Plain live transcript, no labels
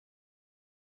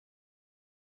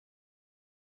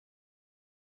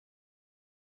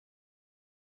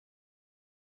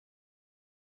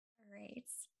right.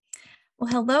 Well,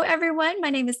 hello, everyone.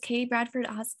 My name is Katie Bradford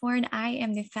Osborne. I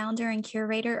am the founder and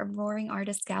curator of Roaring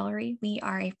Artist Gallery. We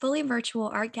are a fully virtual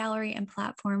art gallery and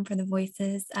platform for the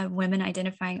voices of women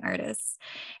identifying artists.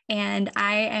 And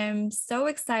I am so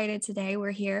excited today. We're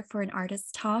here for an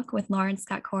artist talk with Lauren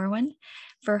Scott Corwin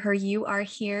for her You Are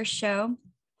Here show.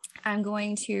 I'm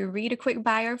going to read a quick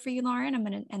bio for you,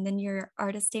 Lauren. And then your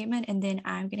artist statement, and then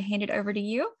I'm going to hand it over to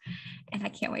you. And I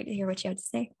can't wait to hear what you have to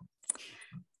say.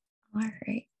 All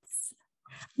right.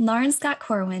 Lauren Scott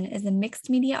Corwin is a mixed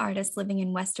media artist living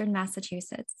in Western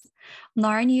Massachusetts.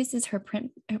 Lauren uses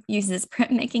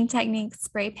printmaking techniques,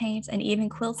 spray paint, and even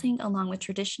quilting, along with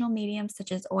traditional mediums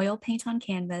such as oil paint on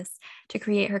canvas, to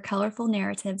create her colorful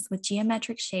narratives with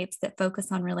geometric shapes that focus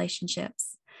on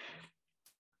relationships.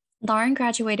 Lauren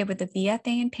graduated with a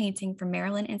VFA in painting from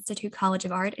Maryland Institute College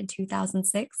of Art in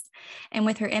 2006, and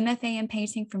with her MFA in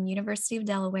painting from University of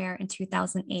Delaware in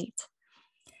 2008.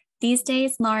 These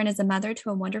days, Lauren is a mother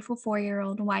to a wonderful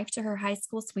 4-year-old, wife to her high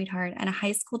school sweetheart, and a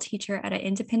high school teacher at an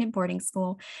independent boarding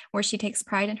school where she takes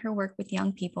pride in her work with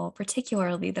young people,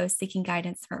 particularly those seeking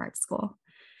guidance for art school.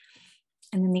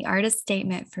 And then the artist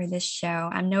statement for this show.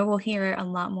 I know we'll hear a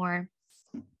lot more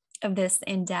of this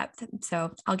in depth,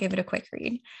 so I'll give it a quick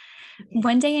read.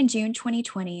 One day in June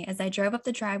 2020, as I drove up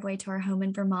the driveway to our home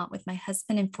in Vermont with my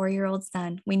husband and 4-year-old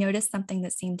son, we noticed something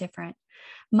that seemed different.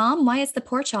 "Mom, why is the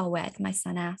porch all wet?" my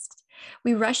son asked.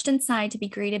 We rushed inside to be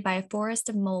greeted by a forest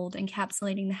of mold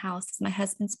encapsulating the house as my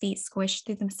husband's feet squished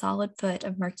through the solid foot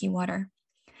of murky water.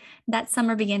 That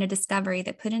summer began a discovery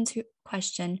that put into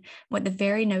question what the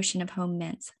very notion of home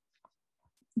meant.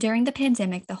 During the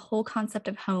pandemic, the whole concept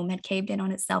of home had caved in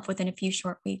on itself within a few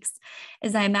short weeks,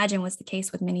 as I imagine was the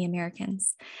case with many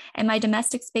Americans. And my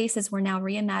domestic spaces were now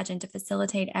reimagined to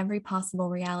facilitate every possible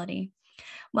reality.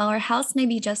 While our house may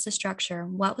be just a structure,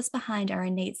 what was behind our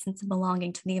innate sense of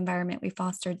belonging to the environment we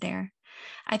fostered there?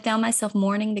 I found myself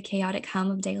mourning the chaotic hum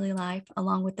of daily life,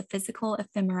 along with the physical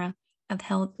ephemera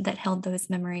that held those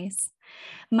memories.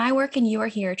 My work in You Are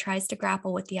Here tries to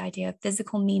grapple with the idea of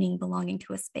physical meaning belonging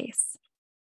to a space.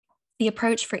 The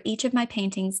approach for each of my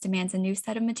paintings demands a new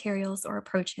set of materials or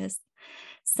approaches.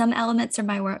 Some elements of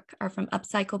my work are from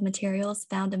upcycled materials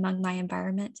found among my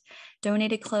environment,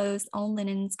 donated clothes, old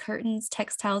linens, curtains,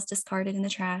 textiles discarded in the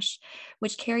trash,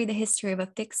 which carry the history of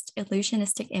a fixed,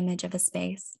 illusionistic image of a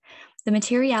space. The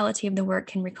materiality of the work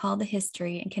can recall the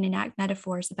history and can enact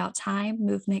metaphors about time,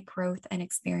 movement, growth, and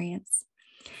experience.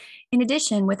 In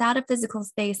addition, without a physical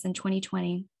space in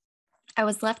 2020, I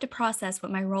was left to process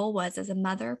what my role was as a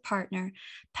mother, partner,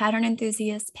 pattern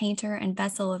enthusiast, painter, and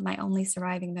vessel of my only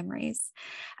surviving memories.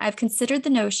 I've considered the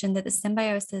notion that the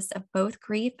symbiosis of both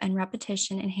grief and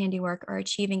repetition in handiwork are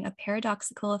achieving a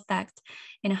paradoxical effect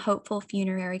in a hopeful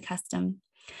funerary custom.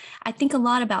 I think a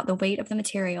lot about the weight of the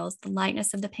materials, the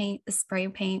lightness of the paint, the spray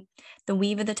paint, the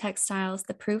weave of the textiles,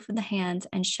 the proof of the hand,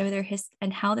 and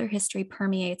and how their history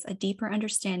permeates a deeper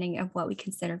understanding of what we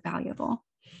consider valuable.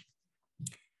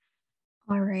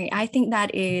 All right. I think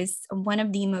that is one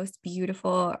of the most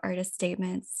beautiful artist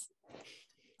statements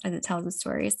as it tells a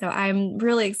story. So I'm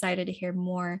really excited to hear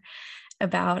more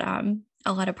about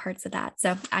a lot of parts of that.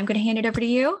 So I'm going to hand it over to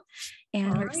you,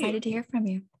 and we're excited to hear from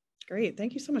you. Great.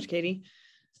 Thank you so much, Katie.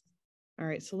 All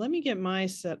right. So let me get my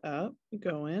setup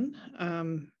going.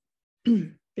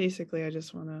 Basically, I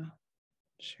just want to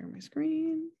share my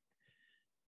screen.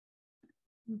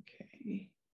 Okay.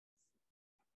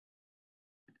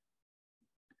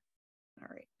 All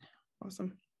right,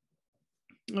 awesome.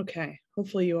 Okay,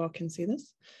 hopefully you all can see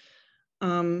this.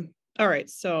 All right,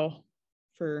 so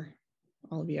for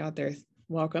all of you out there,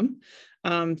 welcome.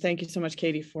 Thank you so much,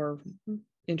 Katie, for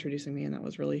introducing me, and that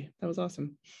was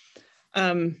awesome.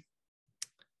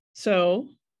 So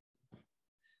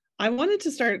I wanted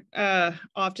to start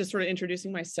off just sort of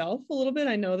introducing myself a little bit.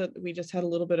 I know that we just had a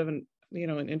little bit of an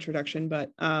introduction,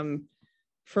 but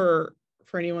for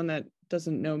anyone that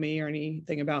doesn't know me or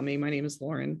anything about me, my name is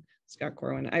Lauren Scott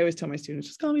Corwin. I always tell my students,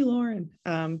 just call me Lauren.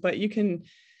 But you can,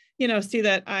 see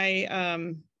that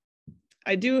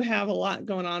I do have a lot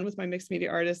going on with my mixed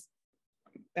media artist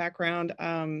background.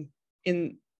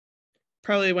 In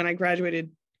probably when I graduated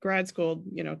grad school,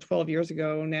 12 years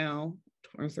ago now,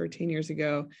 or 13 years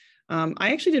ago,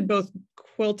 I actually did both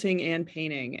quilting and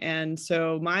painting. And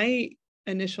so my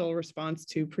initial response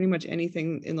to pretty much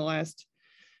anything in the last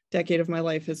decade of my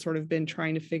life has sort of been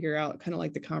trying to figure out kind of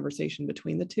like the conversation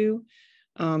between the two.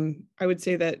 I would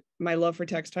say that my love for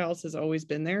textiles has always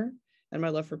been there, and my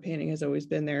love for painting has always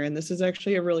been there. And this is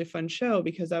actually a really fun show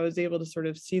because I was able to sort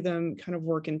of see them kind of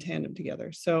work in tandem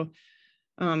together. So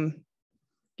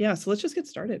yeah, so let's just get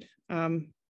started.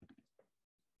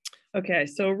 Okay,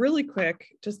 so really quick,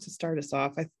 just to start us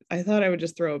off, I thought I would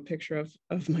just throw a picture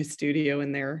of my studio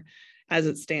in there as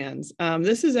it stands.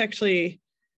 This is actually,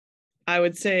 I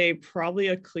would say, probably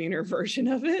a cleaner version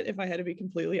of it if I had to be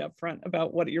completely upfront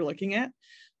about what you're looking at.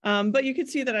 But you can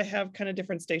see that I have kind of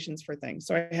different stations for things.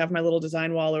 So I have my little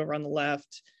design wall over on the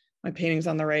left, my paintings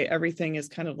on the right. Everything is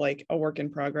kind of like a work in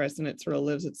progress, and it sort of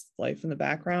lives its life in the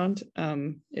background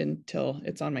until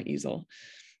it's on my easel.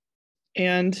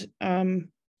 And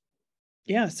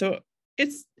yeah, so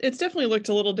it's definitely looked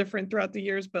a little different throughout the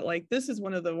years, but like this is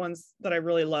one of the ones that I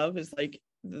really love is like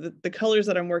the colors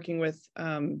that I'm working with.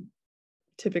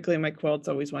 Typically my quilts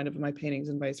always wind up in my paintings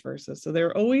and vice versa. So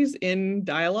they're always in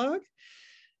dialogue.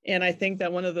 And I think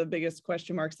that one of the biggest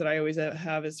question marks that I always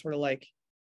have is sort of like,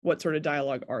 what sort of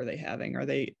dialogue are they having? Are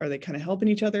they kind of helping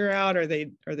each other out? Are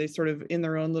they sort of in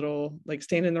their own little, like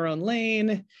staying in their own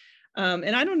lane?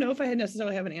 And I don't know if I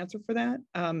necessarily have an answer for that.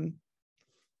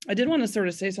 I did want to sort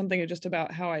of say something just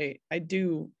about how I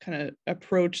do kind of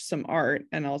approach some art,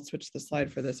 and I'll switch the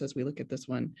slide for this as we look at this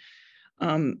one.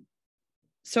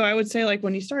 So I would say, like,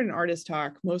 when you start an artist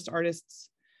talk, most artists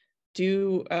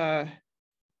do kind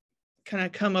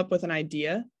of come up with an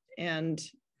idea, and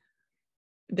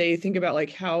they think about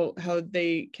like how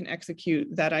they can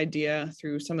execute that idea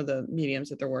through some of the mediums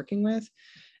that they're working with.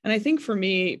 And I think for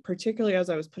me, particularly as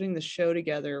I was putting the show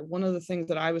together, one of the things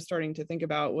that I was starting to think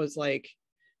about was like,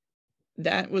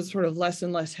 that was sort of less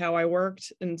and less how I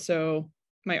worked. And so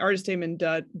my artist statement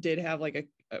did have like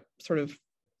a sort of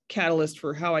catalyst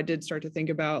for how I did start to think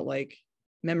about like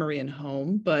memory and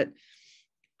home. But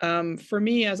for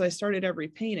me, as I started every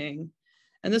painting,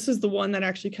 and this is the one that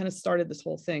actually kind of started this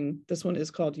whole thing. This one is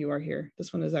called You Are Here.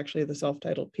 This one is actually the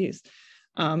self-titled piece.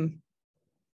 I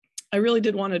really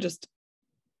did want to just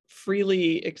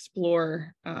freely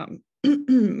explore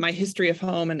my history of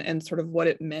home and sort of what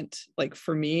it meant like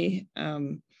for me.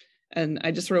 And I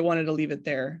just sort of wanted to leave it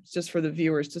there just for the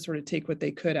viewers to sort of take what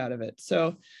they could out of it.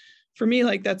 So for me,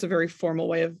 like that's a very formal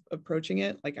way of approaching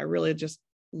it. Like I really just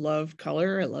love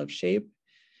color, I love shape,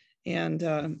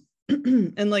 and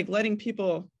and like letting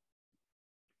people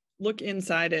look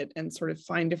inside it and sort of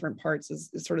find different parts is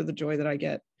sort of the joy that I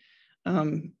get,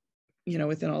 you know,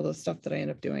 within all the stuff that I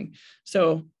end up doing.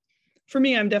 So for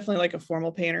me, I'm definitely like a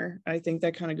formal painter. I think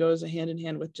that kind of goes hand in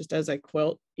hand with just as I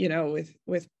quilt, you know,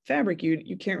 with fabric,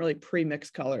 you can't really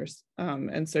pre-mix colors.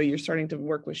 And so you're starting to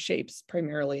work with shapes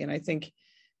primarily. And I think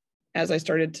as I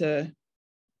started to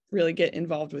really get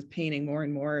involved with painting more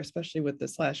and more, especially with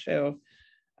this last show,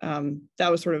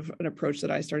 that was sort of an approach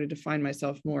that I started to find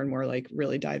myself more and more like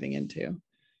really diving into.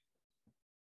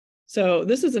 So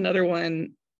this is another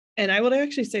one. And I would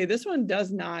actually say this one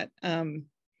does not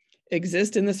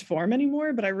exist in this form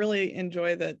anymore, but I really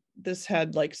enjoy that this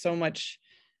had like so much,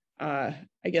 I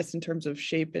guess in terms of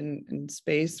shape and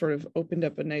space, sort of opened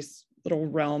up a nice little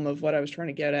realm of what I was trying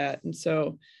to get at. And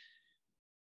so,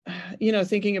 you know,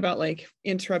 thinking about like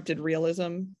interrupted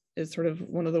realism is sort of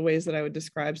one of the ways that I would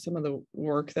describe some of the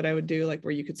work that I would do, like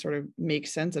where you could sort of make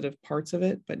sense out of parts of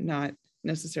it, but not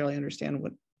necessarily understand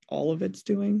what all of it's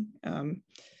doing.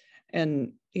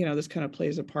 And, you know, this kind of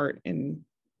plays a part in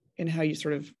how you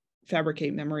sort of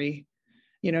fabricate memory,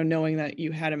 you know, knowing that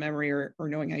you had a memory or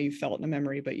knowing how you felt in a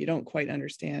memory, but you don't quite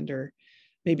understand or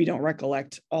maybe don't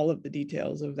recollect all of the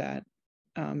details of that.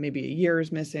 Maybe a year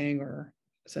is missing or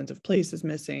a sense of place is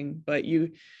missing, but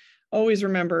you always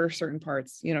remember certain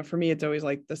parts. You know, for me, it's always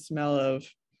like the smell of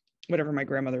whatever my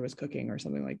grandmother was cooking or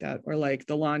something like that, or like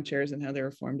the lawn chairs and how they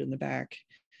were formed in the back,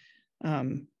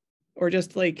 or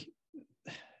just like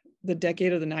the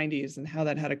decade of the 90s and how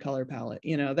that had a color palette,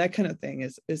 you know, that kind of thing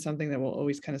is something that will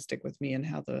always kind of stick with me and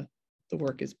how the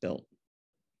work is built.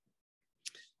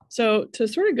 So to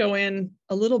sort of go in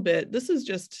a little bit, this is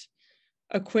just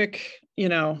a quick, you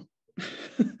know,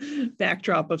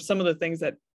 backdrop of some of the things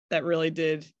that really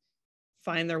did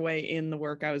find their way in the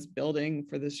work I was building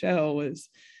for the show. Was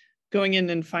going in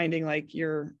and finding like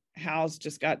your house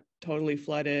just got totally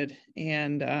flooded.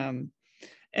 And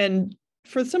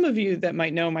for some of you that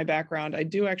might know my background, I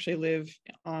do actually live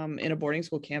in a boarding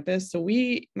school campus. So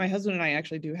my husband and I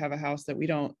actually do have a house that we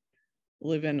don't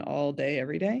live in all day,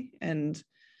 every day. And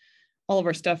all of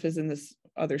our stuff is in this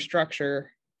other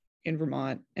structure in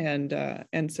Vermont. And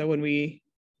so when we,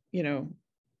 you know,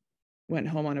 went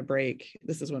home on a break,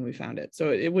 this is when we found it.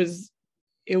 So it was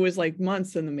like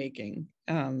months in the making,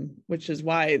 which is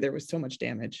why there was so much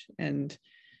damage. And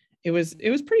it was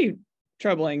pretty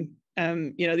troubling.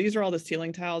 You know, these are all the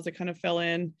ceiling tiles that kind of fell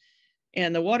in,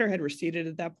 and the water had receded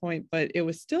at that point, but it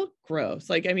was still gross.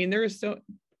 Like, I mean, there was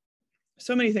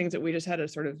so many things that we just had to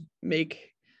sort of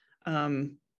make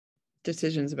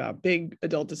decisions about big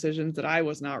adult decisions that I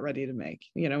was not ready to make.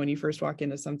 You know, when you first walk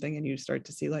into something and you start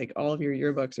to see like all of your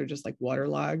yearbooks are just like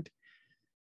waterlogged,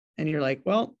 and you're like,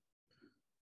 well,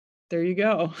 there you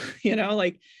go. You know,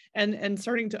 like, and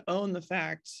starting to own the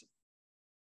fact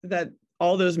that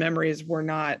all those memories were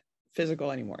not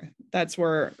physical anymore. That's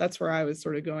where I was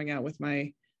sort of going out with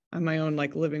my own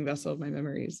like living vessel of my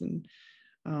memories, and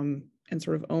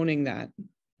sort of owning that.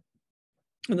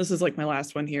 And this is like my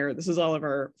last one here. This is all of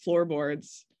our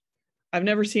floorboards. I've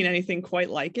never seen anything quite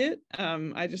like it.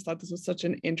 I just thought this was such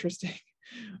an interesting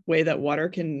way that water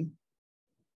can,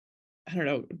 I don't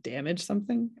know, damage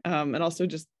something. And also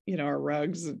just, you know, our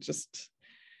rugs, it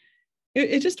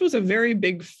just was a very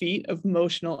big feat of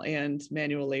emotional and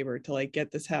manual labor to like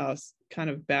get this house kind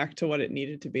of back to what it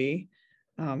needed to be,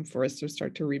 for us to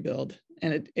start to rebuild.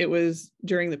 And it was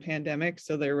during the pandemic.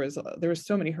 So there was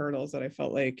so many hurdles that I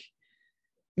felt like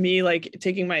me like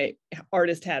taking my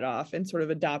artist hat off and sort of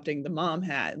adopting the mom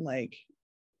hat and like,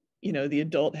 you know, the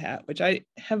adult hat, which I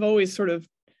have always sort of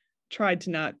tried to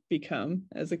not become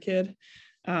as a kid.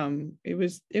 It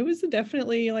was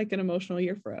definitely like an emotional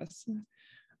year for us.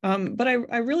 But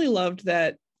I really loved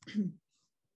that,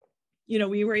 you know,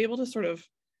 we were able to sort of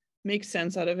make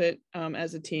sense out of it,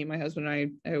 as a team. My husband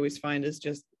and I always find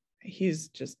he's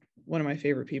just one of my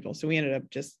favorite people. So we ended up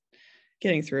just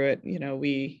getting through it. You know,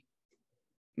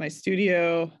 my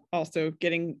studio also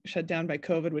getting shut down by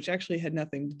COVID, which actually had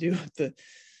nothing to do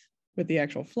with the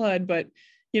actual flood, but,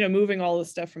 you know, moving all the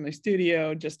stuff from my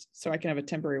studio just so I can have a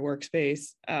temporary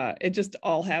workspace. It just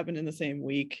all happened in the same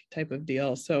week type of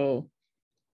deal. So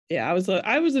yeah,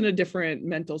 I was in a different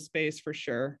mental space for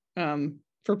sure,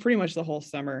 for pretty much the whole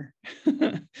summer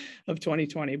of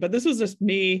 2020. But this was just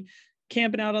me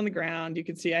camping out on the ground. You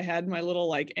can see I had my little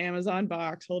like Amazon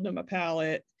box holding up a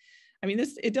pallet. I mean,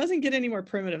 it doesn't get any more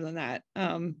primitive than that.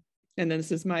 And then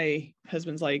this is my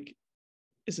husband's like,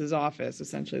 this is his office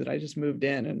essentially that I just moved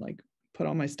in and like put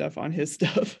all my stuff on his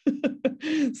stuff.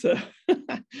 So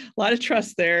a lot of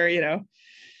trust there, you know.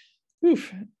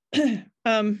 Oof.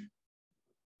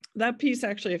 That piece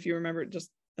actually, if you remember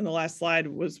just in the last slide,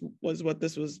 was what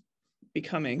this was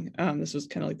becoming. This was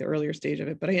kind of like the earlier stage of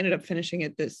it, but I ended up finishing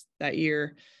it that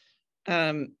year.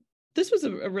 This was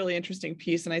a really interesting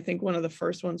piece. And I think one of the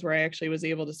first ones where I actually was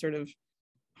able to sort of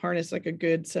harness like a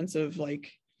good sense of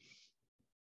like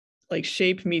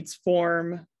shape meets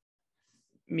form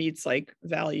meets like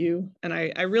value. And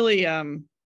I really, I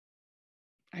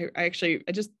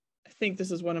just think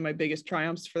this is one of my biggest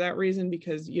triumphs for that reason,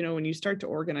 because, you know, when you start to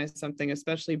organize something,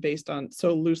 especially based on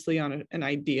so loosely on an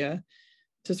idea,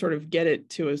 to sort of get it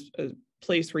to a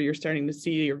place where you're starting to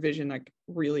see your vision like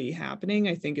really happening,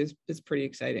 I think is pretty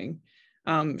exciting.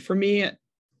 For me, and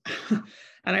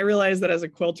I realize that as a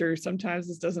quilter, sometimes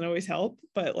this doesn't always help,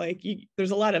 but like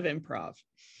there's a lot of improv.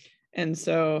 And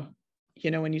so,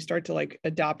 you know, when you start to like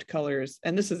adopt colors,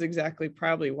 and this is exactly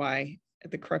probably why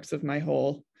at the crux of my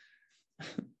whole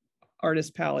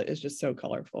artist palette is just so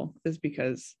colorful, is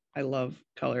because I love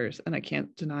colors and I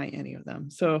can't deny any of them.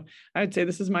 So I would say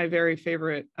this is my very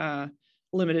favorite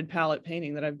limited palette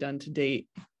painting that I've done to date,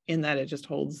 in that it just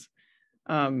holds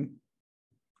kind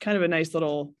of a nice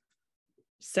little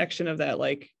section of that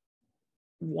like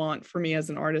want for me as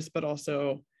an artist, but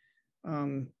also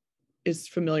is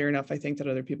familiar enough, I think, that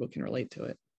other people can relate to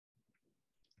it.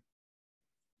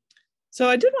 So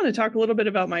I did want to talk a little bit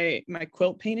about my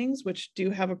quilt paintings, which do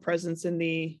have a presence in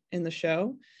the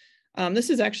show. This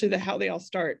is actually how they all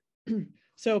start.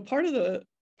 So part of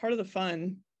the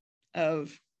fun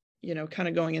of, you know, kind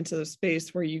of going into the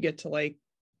space where you get to like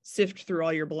sift through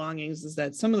all your belongings is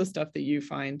that some of the stuff that you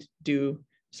find do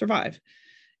survive.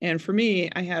 And for me,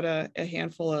 I had a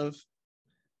handful of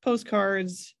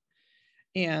postcards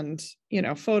and, you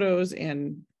know, photos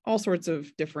and all sorts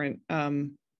of different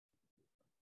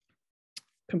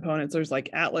components. There's like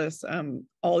atlas, and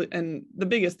the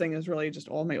biggest thing is really just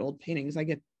all my old paintings.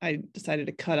 I decided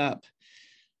to cut up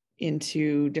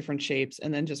into different shapes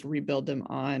and then just rebuild them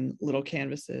on little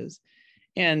canvases.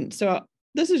 And so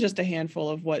this is just a handful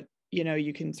of what, you know,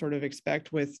 you can sort of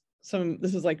expect with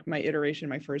this is like my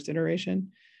first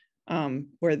iteration,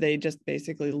 where they just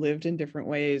basically lived in different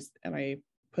ways, and I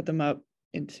put them up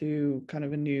into kind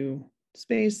of a new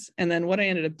space. And then what I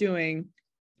ended up doing,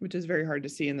 which is very hard to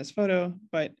see in this photo,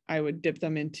 but I would dip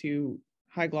them into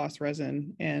high gloss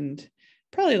resin, and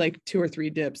probably like 2 or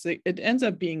 3 dips. It ends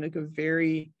up being like a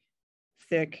very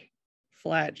thick,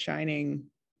 flat, shining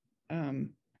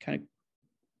kind of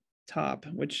top,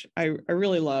 which I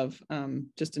really love,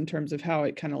 just in terms of how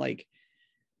it kind of like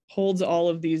holds all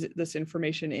of this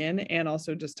information in, and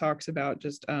also just talks about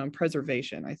just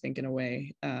preservation, I think, in a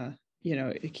way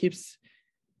it keeps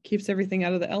everything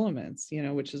out of the elements,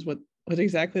 which is what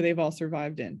exactly they've all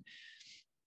survived in.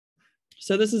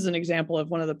 So this is an example of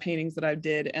one of the paintings that I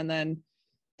did. And then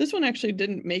this one actually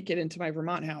didn't make it into my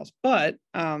Vermont house, but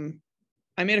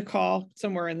I made a call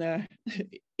somewhere in the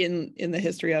in the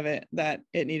history of it that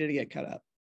it needed to get cut up.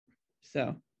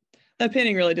 So that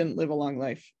painting really didn't live a long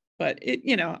life, but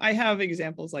I have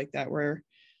examples like that where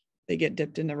they get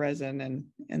dipped in the resin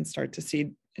and start to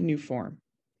see a new form.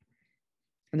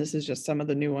 And this is just some of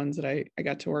the new ones that I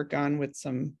got to work on with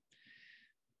some.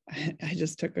 I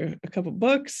just took a couple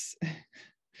books,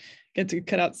 get to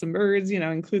cut out some birds,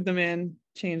 include them in,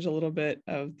 change a little bit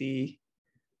of the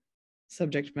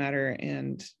subject matter,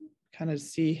 and kind of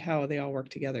see how they all work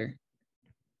together.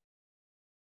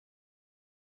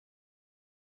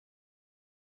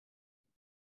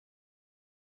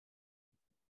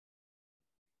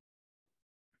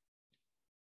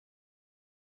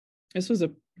 This was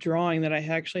a drawing that I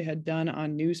actually had done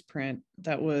on newsprint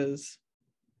that was,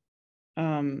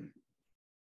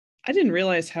 I didn't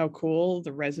realize how cool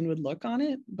the resin would look on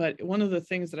it, but one of the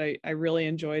things that I really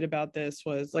enjoyed about this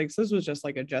was so this was just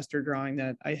like a gesture drawing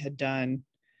that I had done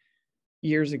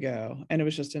years ago. And it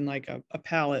was just in like a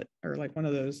palette or like one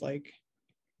of those I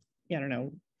don't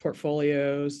know,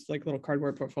 portfolios, like little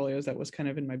cardboard portfolios that was kind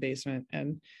of in my basement.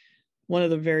 And one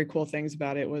of the very cool things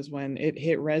about it was when it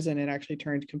hit resin, it actually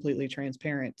turned completely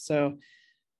transparent. So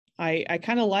I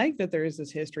kind of like that there is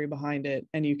this history behind it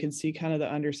and you can see kind of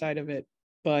the underside of it,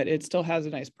 but it still has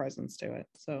a nice presence to it.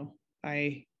 So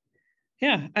I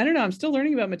don't know. I'm still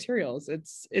learning about materials.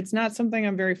 It's not something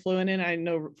I'm very fluent in. I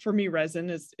know for me,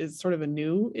 resin is sort of a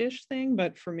new-ish thing,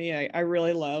 but for me, I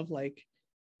really love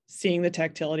seeing the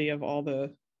tactility of all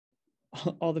the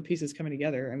pieces coming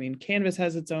together. I mean, canvas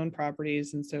has its own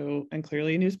properties, and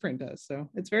clearly newsprint does. So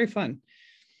it's very fun.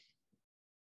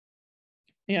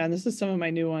 Yeah, and this is some of my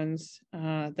new ones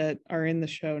that are in the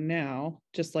show now,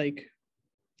 just like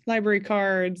library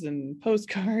cards and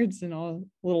postcards and all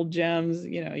little gems.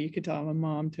 You could tell I'm a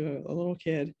mom to a little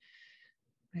kid.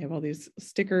 I have all these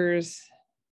stickers.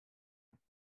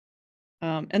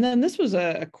 And then this was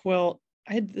a quilt.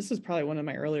 This is probably one of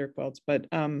my earlier quilts, but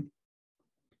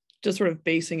just sort of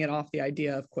basing it off the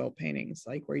idea of quilt paintings,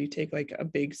 like where you take like a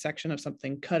big section of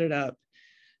something, cut it up.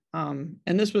 And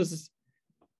this was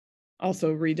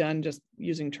also redone just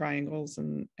using triangles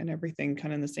and everything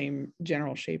kind of in the same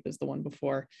general shape as the one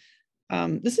before.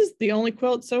 This is the only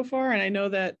quilt so far. And I know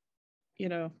that,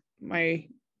 my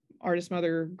artist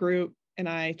mother group and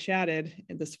I chatted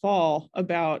this fall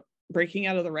about breaking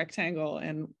out of the rectangle.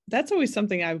 And that's always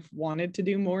something I've wanted to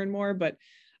do more and more, but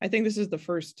I think this is the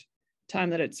first time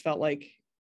that it's felt like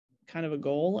kind of a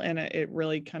goal, and it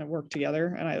really kind of worked together.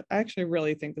 And I actually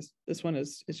really think this one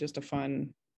is just a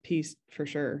fun piece for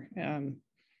sure,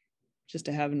 just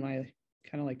to have in my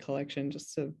kind of like collection,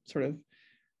 just to sort of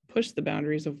push the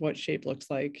boundaries of what shape looks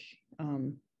like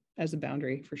as a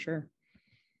boundary for sure.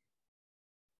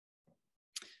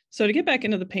 So to get back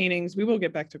into the paintings, we will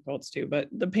get back to quilts too, but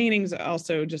the paintings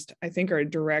also just, I think, are a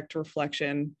direct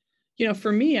reflection.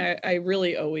 For me, I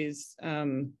really always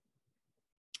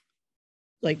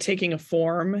like taking a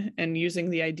form and using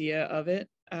the idea of it.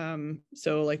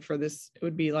 So like for this, it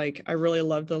would be like, I really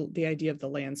love the idea of the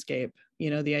landscape,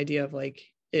 the idea of like,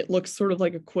 it looks sort of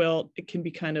like a quilt. It can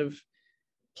be kind of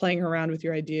playing around with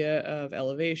your idea of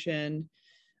elevation,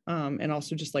 and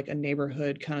also just like a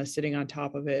neighborhood kind of sitting on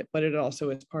top of it, but it also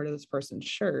is part of this person's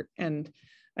shirt. And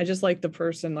I just like the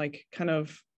person like kind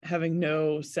of having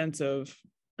no sense of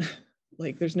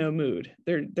like, there's no mood.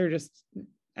 They're just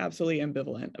absolutely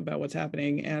ambivalent about what's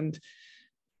happening, and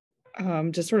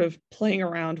just sort of playing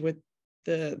around with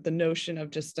the notion of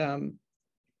just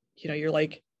you're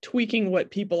like tweaking what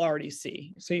people already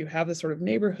see. So you have this sort of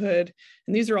neighborhood,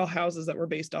 and these are all houses that were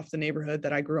based off the neighborhood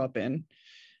that I grew up in.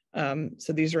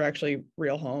 So these are actually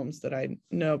real homes that I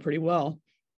know pretty well.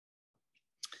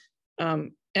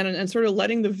 And sort of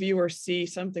letting the viewer see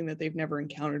something that they've never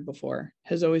encountered before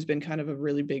has always been kind of a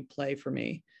really big play for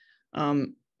me.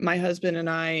 My husband and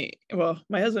I, well,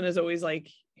 my husband is always like,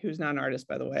 who's not an artist,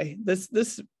 by the way,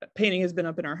 this painting has been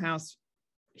up in our house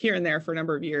here and there for a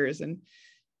number of years. And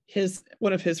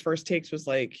one of his first takes was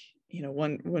like,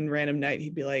 one random night,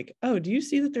 he'd be like, oh, do you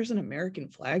see that there's an American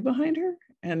flag behind her?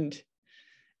 And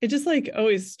it just like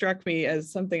always struck me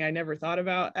as something I never thought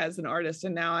about as an artist.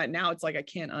 And now it's like, I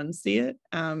can't unsee it.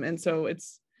 And so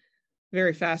it's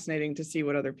very fascinating to see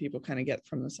what other people kind of get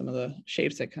from some of the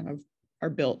shapes that kind of are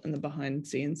built in the behind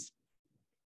scenes.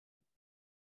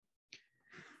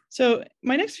 So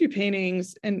my next few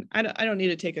paintings, and I don't need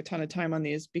to take a ton of time on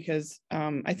these because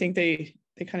I think they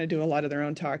kind of do a lot of their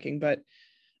own talking, but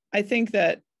I think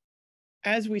that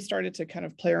as we started to kind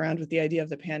of play around with the idea of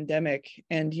the pandemic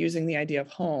and using the idea of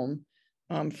home,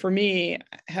 for me,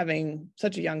 having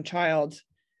such a young child,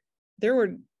 there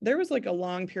was like a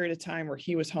long period of time where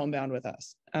he was homebound with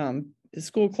us. His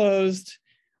school closed.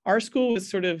 Our school was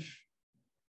sort of,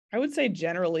 I would say,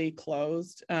 generally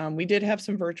closed. We did have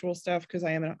some virtual stuff because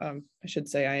I am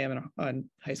a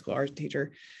high school art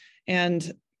teacher.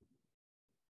 And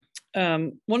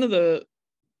one of the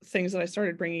things that I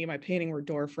started bringing in my painting were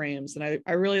door frames. And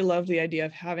I really loved the idea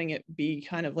of having it be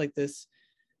kind of like this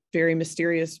very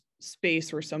mysterious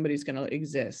space where somebody's going to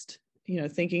exist,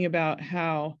 thinking about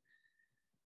how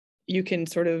you can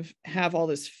sort of have all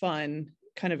this fun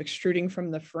kind of extruding from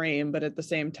the frame, but at the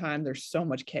same time, there's so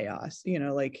much chaos,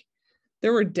 like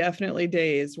there were definitely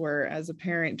days where as a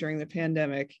parent during the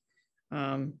pandemic,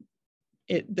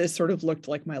 this sort of looked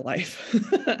like my life.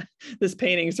 This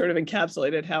painting sort of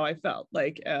encapsulated how I felt,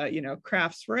 like,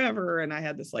 crafts forever. And I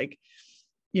had this like,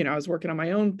 I was working on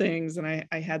my own things. And I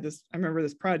remember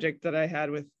this project that I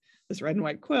had with this red and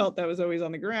white quilt that was always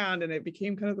on the ground, and it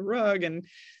became kind of the rug. And,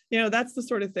 that's the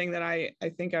sort of thing that I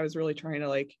think I was really trying to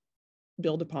like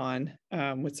build upon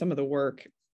with some of the work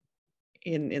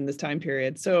in this time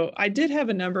period. So I did have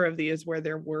a number of these where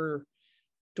there were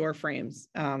door frames,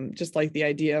 just like the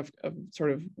idea of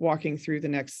sort of walking through the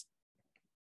next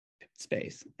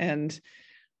space, and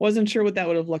wasn't sure what that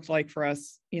would have looked like for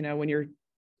us, when you're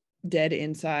dead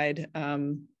inside,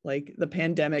 like the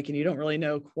pandemic, and you don't really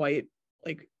know quite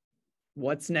like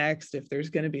what's next, if there's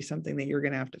going to be something that you're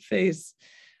going to have to face.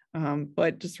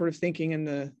 But just sort of thinking in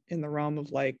the realm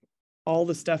of like all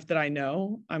the stuff that I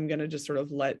know, I'm going to just sort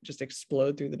of let just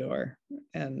explode through the door.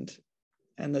 And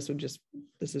this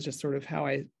is just sort of how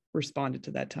I responded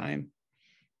to that time.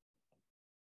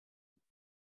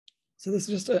 So this is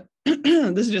just a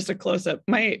this is just a close-up.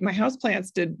 My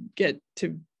houseplants did get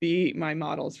to be my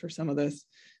models for some of this,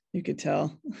 you could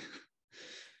tell.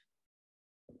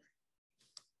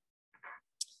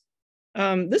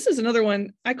 This is another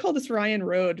one. I call this Ryan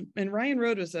Road, and Ryan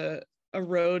Road was a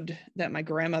road that my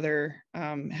grandmother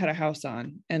had a house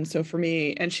on. And so for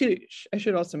me, and I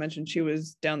should also mention, she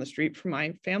was down the street from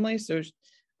my family. So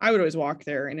I would always walk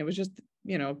there, and it was just,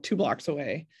 2 blocks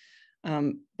away.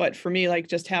 But for me, like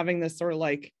just having this sort of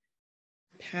like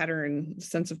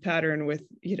sense of pattern with,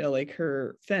 like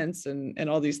her fence and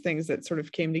all these things that sort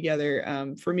of came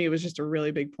together, for me, it was just a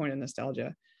really big point of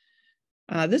nostalgia.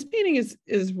 This painting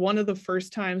is one of the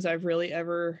first times I've really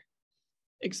ever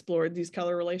explored these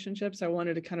color relationships. I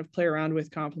wanted to kind of play around with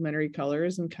complementary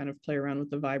colors and kind of play around with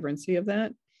the vibrancy of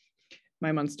that.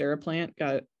 My Monstera plant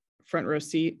got front row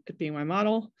seat at being my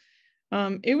model.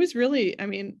 It was really,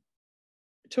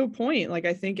 to a point, like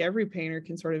I think every painter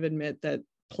can sort of admit that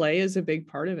play is a big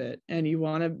part of it. And you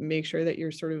want to make sure that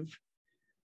you're sort of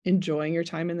enjoying your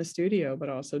time in the studio, but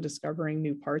also discovering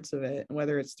new parts of it,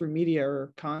 whether it's through media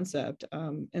or concept.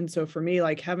 And so for me,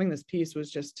 like having this piece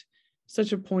was just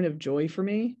such a point of joy for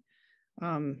me.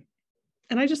 And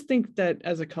I just think that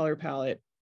as a color palette,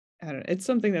 I don't know, it's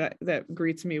something that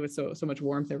greets me with so much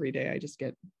warmth every day.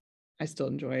 I still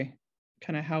enjoy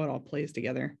kind of how it all plays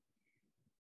together.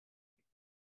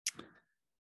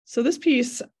 So this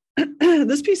piece,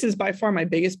 this piece is by far my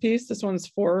biggest piece. This one's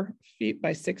 4 feet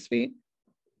by 6 feet.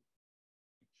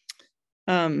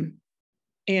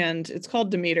 And it's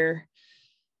called Demeter.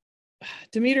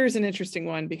 Demeter is an interesting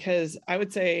one because I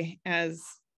would say, as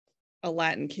a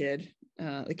Latin kid,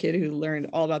 a kid who learned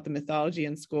all about the mythology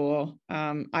in school,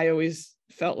 I always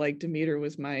felt like Demeter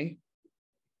was my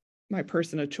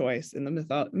person of choice in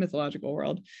the mythological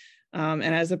world. And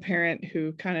as a parent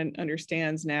who kind of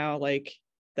understands now, like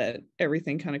that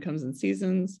everything kind of comes in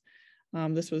seasons,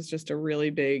 this was just a really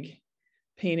big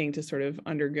painting to sort of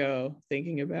undergo,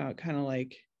 thinking about kind of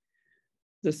like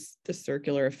the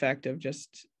circular effect of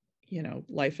just,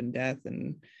 life and death,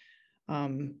 and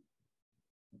kind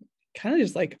of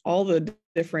just like all the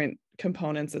different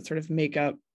components that sort of make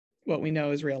up what we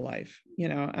know as real life.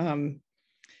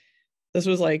 This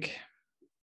was like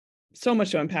so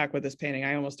much to unpack with this painting.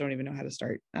 I almost don't even know how to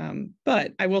start.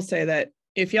 But I will say that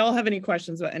if y'all have any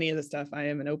questions about any of this stuff, I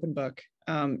am an open book.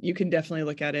 You can definitely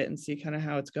look at it and see kind of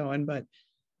how it's going, but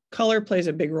color plays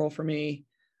a big role for me,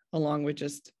 along with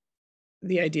just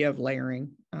the idea of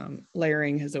layering.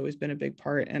 Layering has always been a big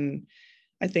part. And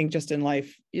I think just in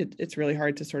life, it's really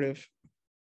hard to sort of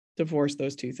divorce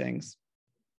those two things.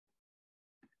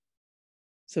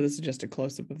 So this is just a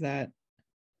close-up of that.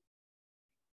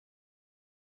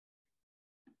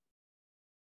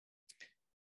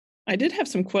 I did have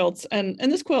some quilts, and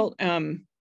this quilt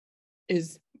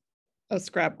is a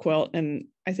scrap quilt, and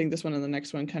I think this one and the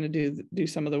next one kind of do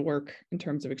some of the work in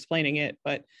terms of explaining it.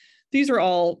 But these are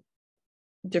all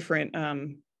different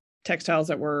textiles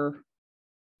that were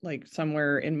like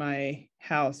somewhere in my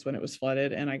house when it was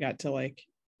flooded, and I got to like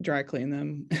dry clean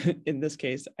them. In this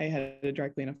case, I had to dry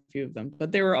clean a few of them,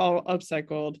 but they were all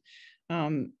upcycled.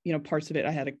 Parts of it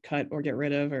I had to cut or get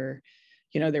rid of, or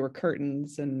they were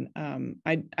curtains, and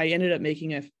I ended up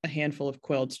making a handful of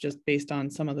quilts just based on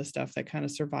some of the stuff that kind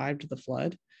of survived the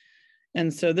flood.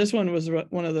 And so this one was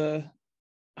one of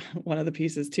the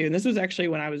pieces too. And this was actually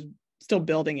when I was still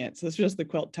building it. So this was just the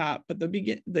quilt top, but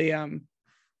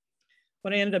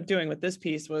what I ended up doing with this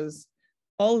piece was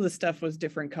all of the stuff was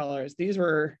different colors. These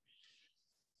were,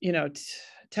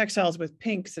 textiles with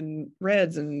pinks and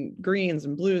reds and greens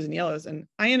and blues and yellows. And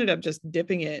I ended up just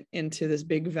dipping it into this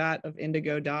big vat of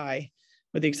indigo dye,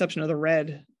 with the exception of the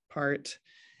red part,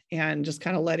 and just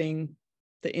kind of letting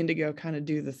the indigo kind of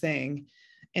do the thing.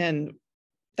 And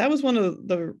that was one of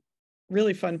the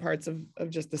really fun parts of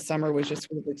just the summer, was just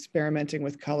sort of experimenting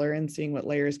with color and seeing what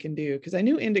layers can do. Because I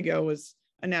knew indigo was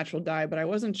a natural dye, but I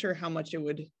wasn't sure how much it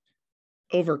would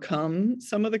overcome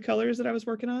some of the colors that I was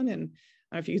working on. And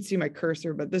I don't know if you could see my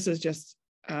cursor, but this is just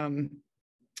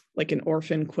like an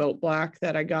orphan quilt black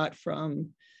that I got from,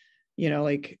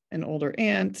 like an older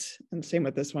aunt. And same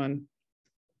with this one.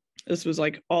 This was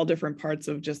like all different parts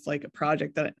of just like a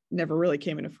project that never really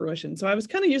came into fruition. So I was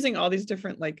kind of using all these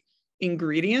different like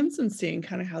ingredients and seeing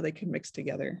kind of how they could mix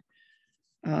together.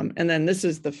 And then this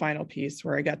is the final piece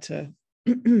where I got to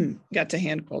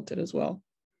hand quilt it as well.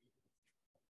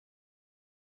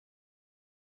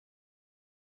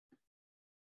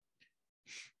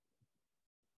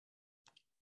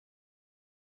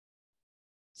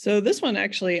 So this one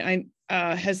actually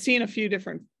has seen a few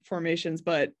different formations,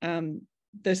 but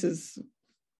this is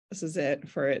it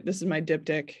for it. This is my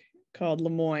diptych called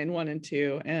Lemoyne 1 and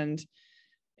 2, and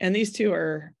these two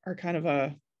are kind of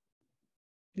a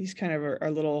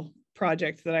little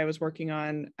project that I was working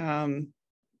on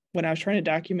when I was trying to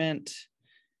document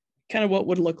kind of what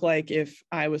would look like if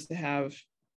I was to have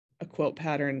a quilt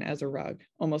pattern as a rug,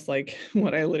 almost like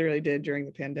what I literally did during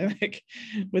the pandemic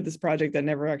with this project that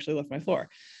never actually left my floor.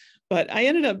 But I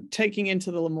ended up taking into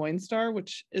the Lemoyne star,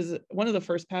 which is one of the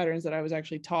first patterns that I was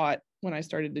actually taught when I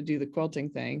started to do the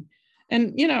quilting thing.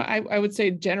 And, I would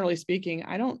say, generally speaking,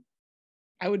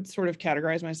 I would sort of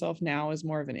categorize myself now as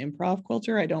more of an improv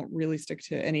quilter. I don't really stick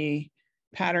to any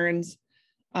patterns.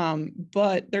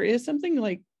 But there is something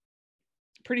like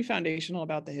pretty foundational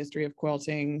about the history of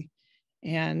quilting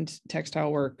and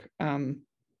textile work,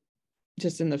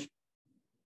 just in the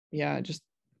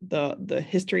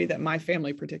history that my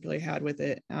family particularly had with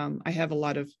it. I have a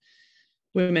lot of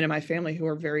women in my family who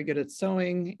are very good at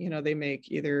sewing. They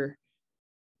make either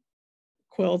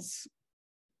quilts.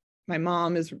 My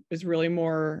mom is really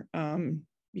more,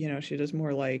 she does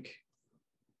more like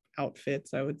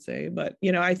outfits, I would say. But,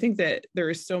 I think that there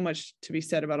is so much to be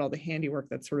said about all the handiwork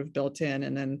that's sort of built in,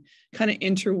 and then kind of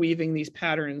interweaving these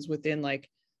patterns within like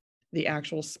the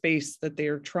actual space that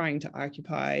they're trying to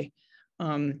occupy.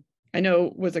 I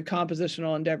know was a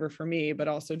compositional endeavor for me, but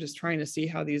also just trying to see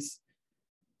how these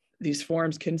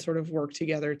forms can sort of work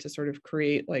together to sort of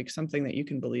create like something that you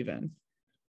can believe in.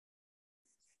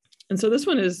 And so this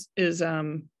one is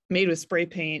made with spray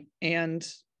paint and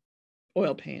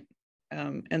oil paint.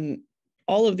 And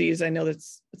all of these, I know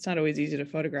it's not always easy to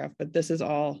photograph, but this is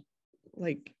all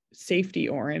like safety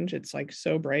orange. It's like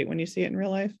so bright when you see it in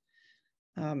real life.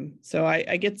 So I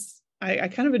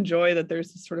kind of enjoy that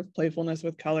there's this sort of playfulness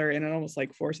with color, and it almost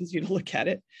like forces you to look at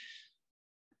it.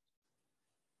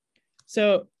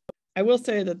 So I will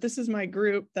say that this is my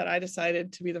group that I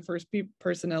decided to be the first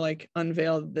person to like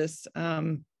unveil this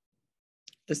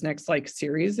this next like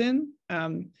series in.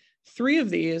 3 of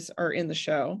these are in the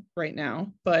show right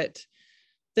now, but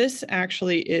this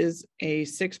actually is a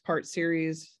 6-part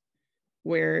series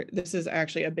where this is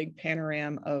actually a big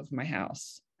panorama of my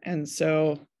house. And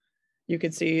so you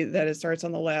can see that it starts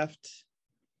on the left,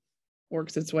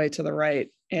 works its way to the right,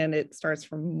 and it starts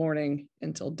from morning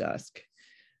until dusk.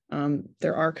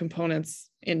 There are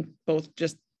components in both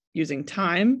just using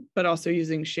time, but also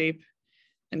using shape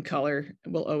and color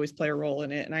will always play a role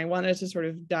in it. And I wanted to sort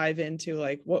of dive into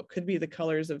like what could be the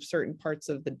colors of certain parts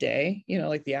of the day,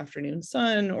 like the afternoon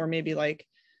sun, or maybe like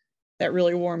that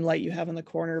really warm light you have in the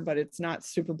corner, but it's not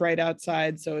super bright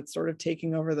outside. So it's sort of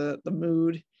taking over the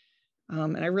mood.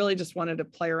 And I really just wanted to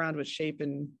play around with shape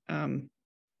and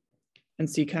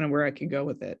see kind of where I could go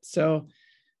with it. So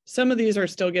some of these are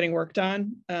still getting worked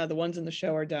on. The ones in the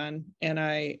show are done. And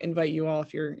I invite you all,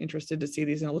 if you're interested, to see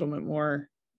these in a little bit more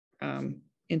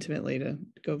intimately, to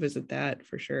go visit that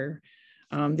for sure.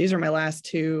 These are my last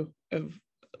two of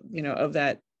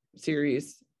that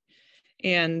series.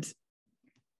 And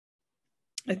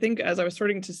I think as I was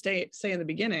starting to say in the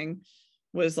beginning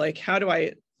was like, how do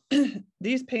I,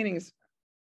 these paintings,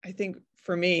 I think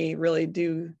for me really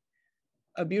do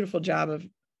a beautiful job of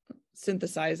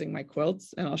synthesizing my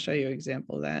quilts. And I'll show you an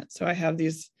example of that. So I have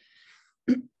these,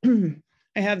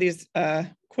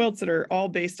 quilts that are all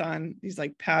based on these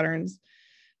like patterns.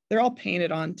 They're all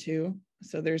painted on too.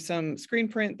 So there's some screen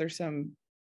print, there's some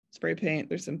spray paint,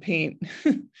 there's some paint,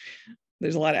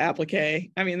 there's a lot of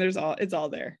applique. I mean, it's all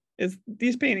there.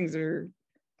 These paintings are,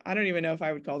 I don't even know if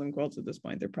I would call them quilts at this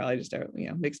point. They're probably just,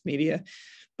 mixed media.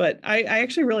 But I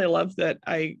actually really love that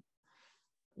I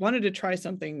wanted to try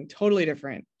something totally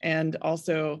different, and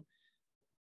also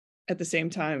at the same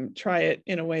time, try it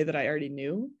in a way that I already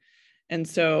knew. And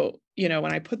so,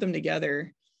 when I put them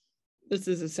together, this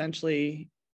is essentially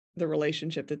the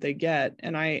relationship that they get.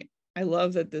 And I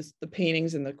love that the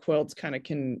paintings and the quilts kind of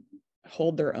can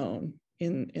hold their own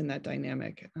in that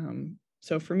dynamic.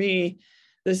 So for me,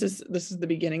 this is the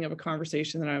beginning of a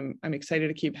conversation that I'm excited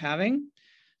to keep having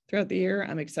throughout the year.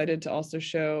 I'm excited to also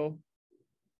show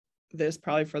this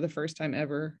probably for the first time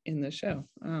ever in this show.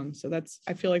 So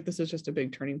I feel like this is just a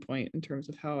big turning point in terms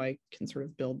of how I can sort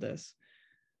of build this.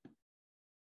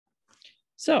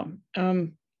 So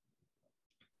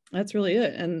that's really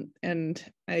it.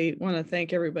 And I want to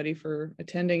thank everybody for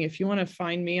attending. If you want to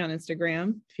find me on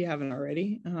Instagram, if you haven't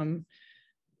already,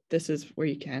 this is where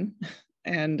you can.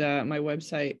 And my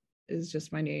website is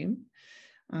just my name.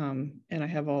 And I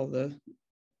have all the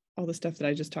stuff that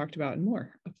I just talked about and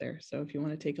more up there. So if you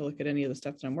want to take a look at any of the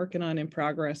stuff that I'm working on in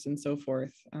progress and so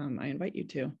forth, I invite you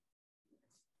to.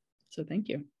 So thank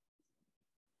you.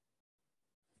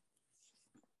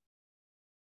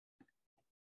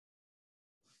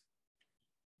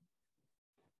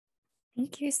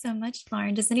 Thank you so much,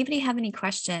 Lauren. Does anybody have any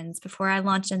questions before I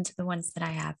launch into the ones that I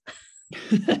have?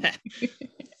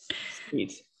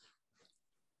 Sweet.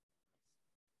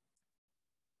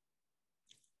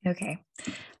 Okay.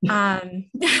 Well,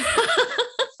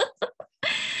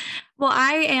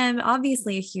 I am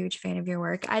obviously a huge fan of your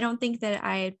work. I don't think that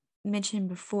I mentioned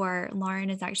before,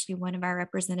 Lauren is actually one of our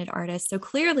represented artists. So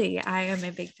clearly I am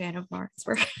a big fan of Lauren's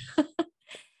work.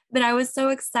 But I was so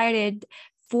excited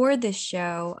for this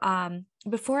show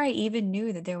before I even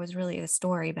knew that there was really a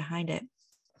story behind it.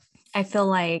 I feel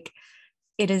like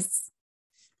it is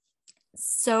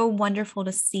so wonderful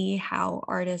to see how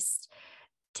artists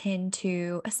tend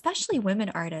to, especially women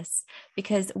artists,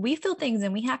 because we feel things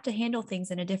and we have to handle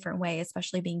things in a different way,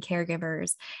 especially being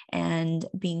caregivers and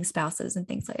being spouses and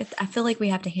things like that. I feel like we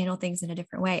have to handle things in a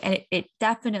different way. And it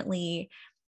definitely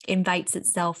invites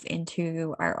itself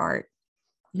into our art.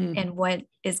 And what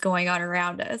is going on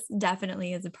around us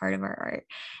definitely is a part of our art.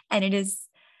 And it is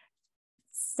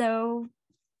so,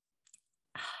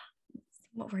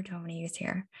 what word do I want to use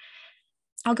here?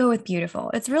 I'll go with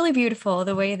beautiful. It's really beautiful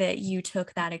the way that you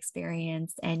took that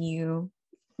experience and you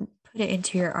put it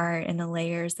into your art and the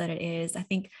layers that it is. I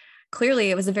think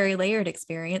clearly it was a very layered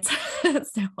experience.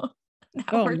 So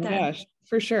oh my gosh,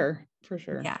 for sure.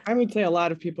 Yeah. I would say a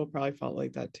lot of people probably felt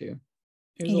like that too.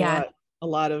 There's a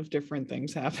lot of different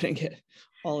things happening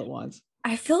all at once.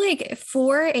 I feel like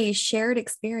for a shared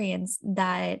experience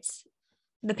that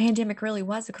the pandemic really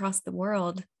was across the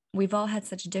world, we've all had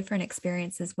such different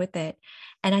experiences with it.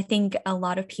 And I think a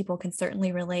lot of people can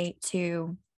certainly relate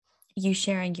to you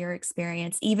sharing your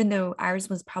experience, even though ours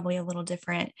was probably a little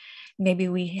different. Maybe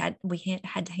we had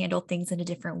to handle things in a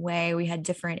different way. We had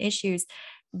different issues,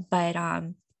 but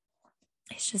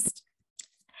it's just,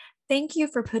 thank you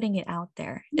for putting it out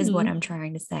there is what I'm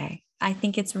trying to say. I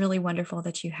think it's really wonderful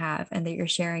that you have, and that you're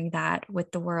sharing that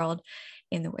with the world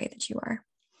in the way that you are.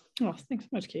 Oh, thanks so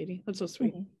much, Katie. That's so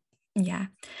sweet. Yeah.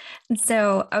 And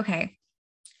so, okay.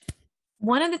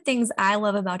 One of the things I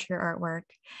love about your artwork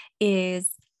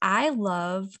is I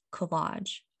love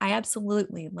collage. I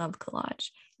absolutely love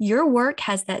collage. Your work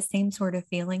has that same sort of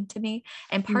feeling to me.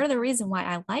 And part of the reason why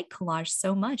I like collage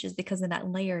so much is because of that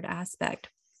layered aspect.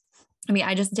 I mean,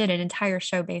 I just did an entire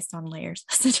show based on layers,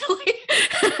 essentially.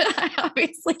 I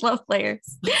obviously love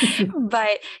layers,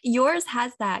 but yours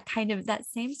has that kind of that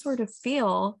same sort of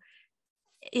feel.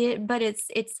 But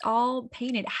it's all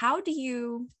painted. How do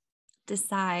you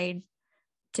decide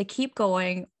to keep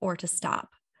going or to stop?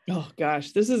 Oh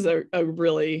gosh, this is a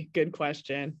really good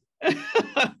question.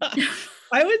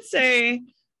 I would say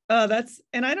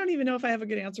and I don't even know if I have a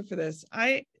good answer for this.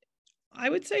 I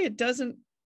would say it doesn't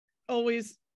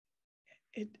always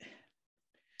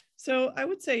so I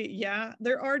would say, yeah,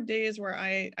 there are days where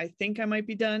I think I might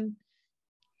be done,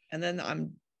 and then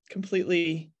I'm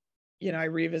completely I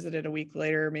revisit it a week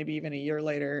later, maybe even a year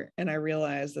later, and I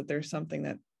realize that there's something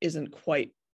that isn't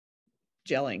quite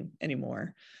gelling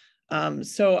anymore.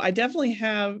 So I definitely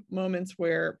have moments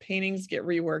where paintings get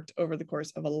reworked over the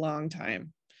course of a long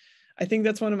time. I think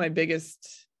that's one of my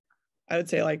biggest, I would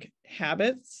say, like,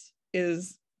 habits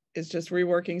is just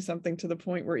reworking something to the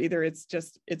point where either it's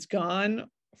gone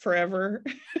forever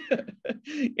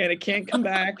and it can't come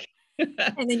back.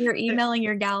 And then you're emailing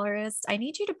your gallerist, I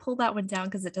need you to pull that one down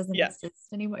because it doesn't exist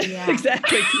anymore. Yeah.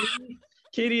 Exactly.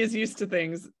 Katie is used to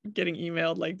things getting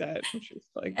emailed like that, which is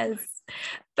like, yes.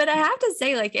 But I have to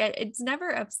say, like, it's never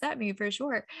upset me, for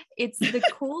sure. It's the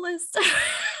coolest.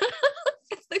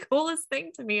 It's the coolest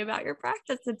thing to me about your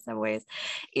practice in some ways.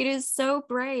 It is so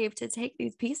brave to take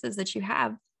these pieces that you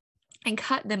have and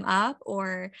cut them up,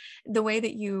 or the way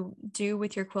that you do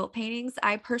with your quilt paintings.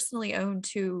 I personally own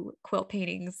 2 quilt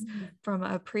paintings from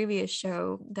a previous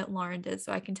show that Lauren did.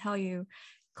 So I can tell you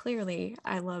clearly,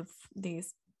 I love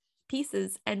these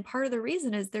pieces. And part of the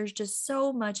reason is there's just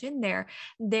so much in there.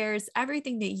 There's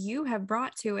everything that you have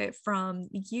brought to it from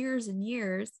years and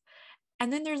years.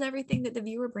 And then there's everything that the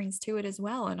viewer brings to it as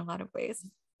well, in a lot of ways.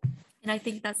 And I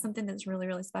think that's something that's really,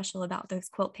 really special about those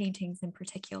quilt paintings in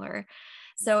particular.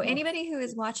 So anybody who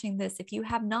is watching this, if you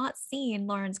have not seen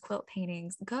Lauren's quilt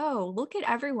paintings, go look at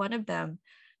every one of them.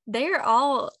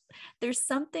 There's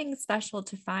something special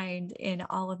to find in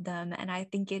all of them. And I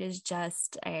think it is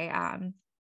just a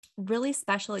really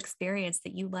special experience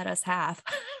that you let us have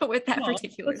with that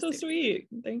particular. That's so sweet.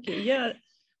 Thank you. Yeah.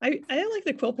 I like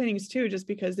the quilt paintings too, just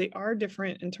because they are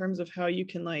different in terms of how you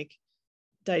can like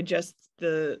digest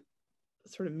the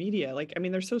sort of media. Like, I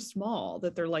mean, they're so small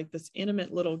that they're like this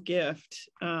intimate little gift.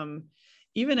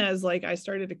 Even as like I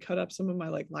started to cut up some of my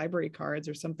like library cards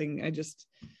or something, I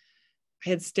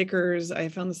had stickers. I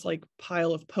found this like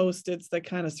pile of Post-its that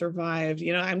kind of survived.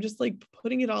 I'm just like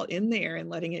putting it all in there and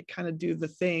letting it kind of do the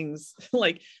things.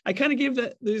 Like I kind of gave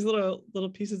these little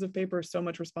pieces of paper so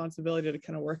much responsibility to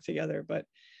kind of work together. But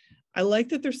I like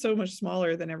that they're so much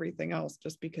smaller than everything else,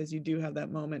 just because you do have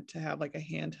that moment to have like a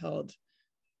handheld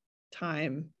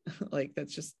time, like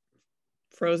that's just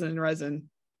frozen in resin,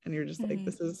 and you're just like,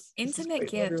 this is intimate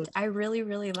gift. I really,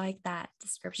 really like that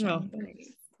description. Oh,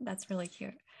 that's really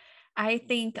cute. I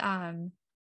think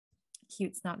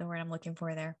cute's not the word I'm looking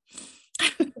for there.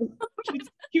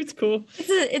 Cute's cool.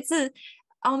 It's a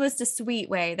almost a sweet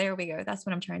way. There we go. That's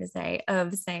what I'm trying to say,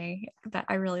 of saying that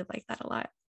I really like that a lot.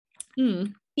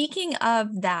 Speaking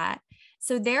of that,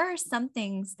 so there are some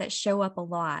things that show up a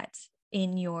lot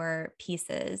in your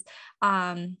pieces.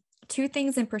 2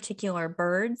 things in particular: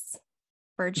 birds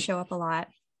show up a lot.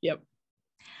 Yep.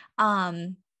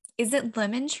 Is it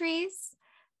lemon trees?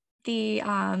 The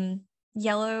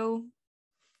yellow,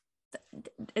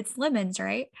 it's lemons,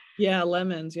 right? Yeah,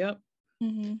 lemons. Yep.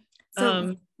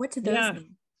 So what do those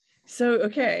mean? So,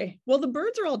 okay. Well, the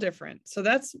birds are all different. So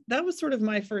that was sort of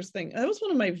my first thing. That was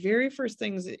one of my very first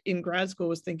things in grad school,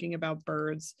 was thinking about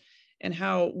birds and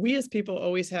how we as people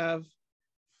always have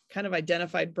kind of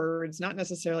identified birds, not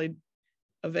necessarily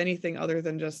of anything other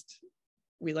than just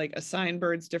we like assign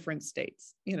birds different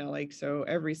states, like, so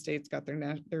every state's got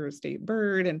their state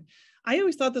bird. And I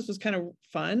always thought this was kind of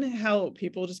fun how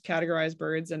people just categorize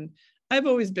birds. And I've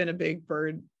always been a big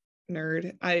bird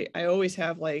nerd. I always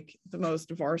have like the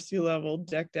most varsity level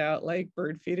decked out like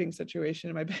bird feeding situation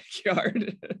in my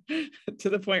backyard to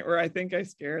the point where I think I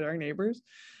scared our neighbors.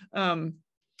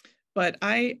 But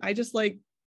I just like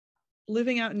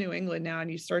living out in New England now,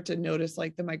 and you start to notice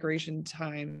like the migration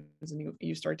times, and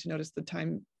you start to notice the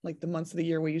time, like the months of the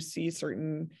year where you see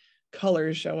certain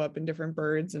colors show up in different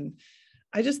birds. And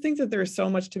I just think that there's so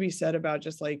much to be said about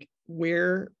just like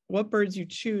what birds you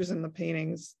choose in the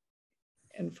paintings.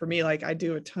 And for me, like I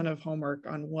do a ton of homework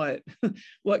on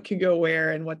what could go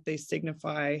where and what they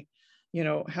signify.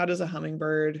 How does a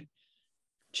hummingbird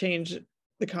change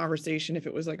the conversation if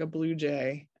it was like a blue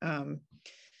jay?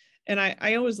 And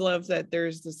I always love that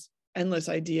there's this endless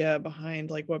idea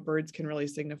behind like what birds can really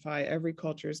signify. Every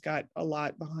culture's got a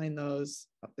lot behind those.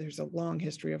 There's a long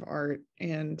history of art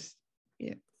and,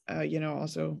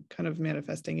 also kind of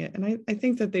manifesting it. And I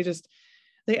think that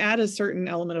they add a certain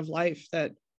element of life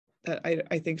that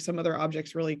I think some other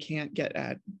objects really can't get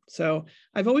at. So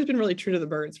I've always been really true to the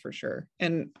birds for sure.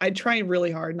 And I try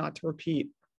really hard not to repeat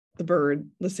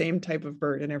the same type of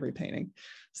bird in every painting.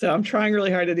 So I'm trying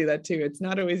really hard to do that too. It's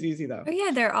not always easy though. Oh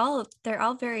yeah, they're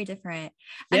all very different.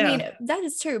 Yeah. I mean, that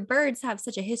is true. Birds have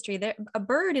such a history. A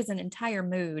bird is an entire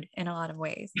mood in a lot of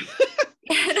ways.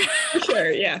 For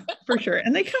sure, yeah, for sure.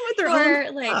 And they come with their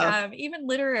own like even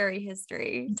literary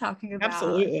history, talking about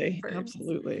absolutely. birds.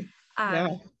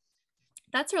 Yeah.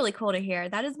 That's really cool to hear.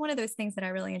 That is one of those things that I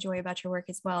really enjoy about your work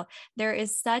as well. There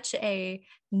is such a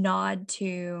nod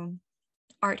to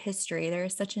art history. There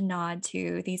is such a nod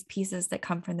to these pieces that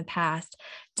come from the past,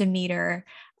 Demeter,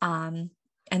 and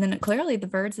then clearly the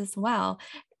birds as well.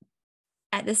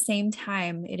 At the same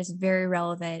time, it is very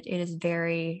relevant. It is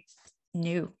very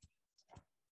new,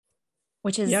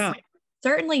 which is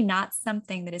certainly not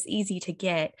something that is easy to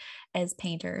get as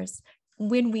painters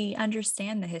when we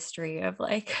understand the history of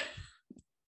like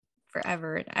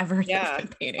forever and ever. Yeah.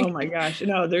 Oh my gosh.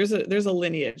 No, there's a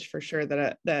lineage for sure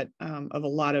that of a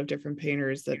lot of different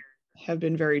painters that have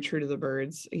been very true to the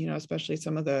birds, you know, especially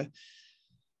some of the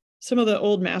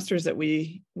old masters that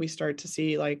we start to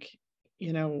see, like,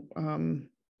 you know,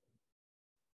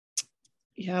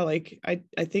 like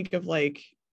I think of like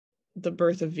the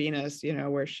birth of Venus, you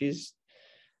know, where she's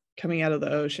coming out of the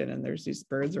ocean and there's these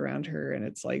birds around her and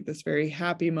it's like this very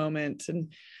happy moment.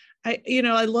 And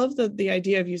I love the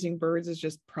idea of using birds as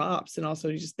just props, and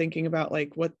also just thinking about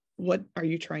like what are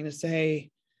you trying to say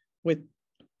with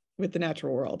the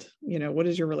natural world? You know, what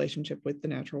is your relationship with the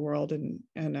natural world, and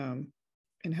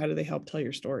how do they help tell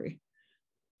your story?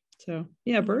 So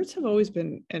yeah, birds have always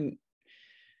been an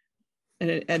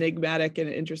enigmatic and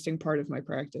interesting part of my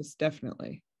practice,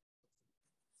 definitely.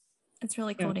 It's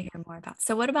really cool to hear more about.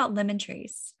 So what about lemon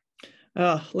trees?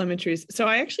 Oh, lemon trees. So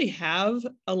I actually have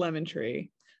a lemon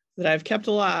tree that I've kept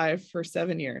alive for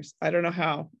 7 years. I don't know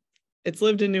how. It's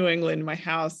lived in New England, my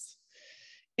house.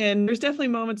 And there's definitely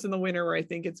moments in the winter where I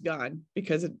think it's gone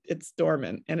because it's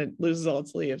dormant and it loses all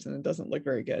its leaves and it doesn't look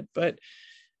very good. But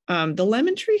the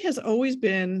lemon tree has always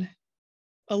been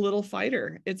a little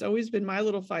fighter. It's always been my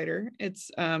little fighter. It's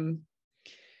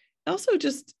also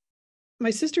just,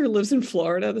 my sister lives in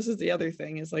Florida. This is the other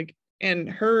thing, is like,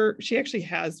 and she actually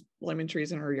has lemon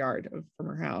trees in her yard from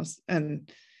her house.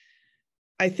 And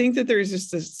I think that there's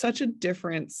just such a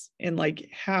difference in like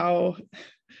how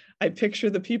I picture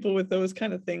the people with those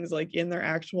kind of things like in their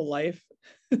actual life.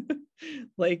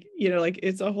 Like, you know, like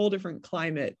it's a whole different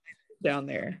climate down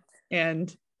there.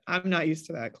 And I'm not used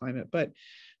to that climate. But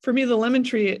for me, the lemon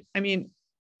tree, I mean,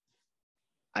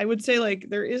 I would say like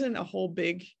there isn't a whole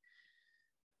big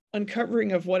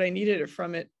uncovering of what I needed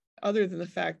from it, other than the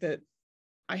fact that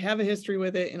I have a history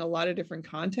with it in a lot of different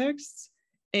contexts.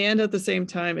 And at the same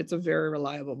time, it's a very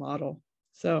reliable model.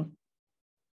 So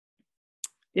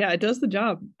yeah, it does the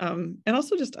job. And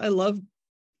also just, I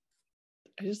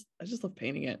just love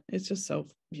painting it. It's just so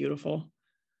beautiful.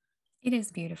 It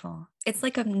is beautiful. It's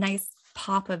like a nice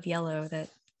pop of yellow that.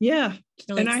 Yeah.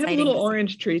 Really, and I have a little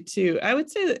orange tree too. I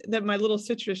would say that my little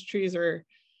citrus trees are.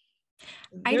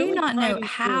 I do not know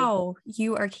how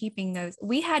you are keeping those.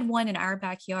 We had one in our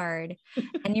backyard.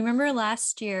 And you remember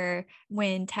last year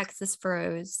when Texas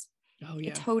froze? Oh yeah.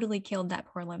 It totally killed that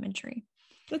poor lemon tree.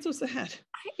 That's so sad.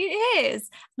 It is.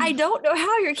 I don't know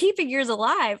how you're keeping yours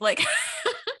alive. Like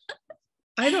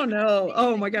I don't know.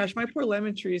 Oh my gosh, my poor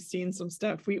lemon tree has seen some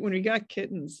stuff. When we got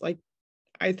kittens, like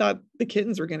I thought the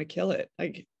kittens were going to kill it.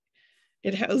 Like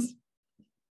it has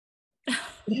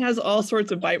all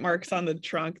sorts of bite marks on the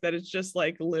trunk that it's just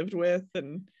like lived with.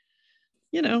 And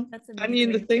you know, I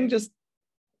mean, the thing just,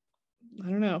 I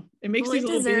don't know. It makes these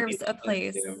little babies a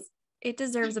place. It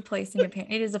deserves a place in your pant.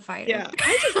 It is a fighter. Yeah,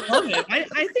 I just love it.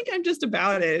 I think I'm just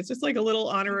about it. It's just like a little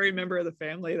honorary member of the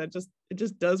family that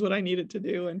just does what I need it to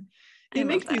do. And it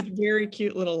makes these very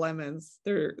cute little lemons.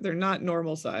 They're not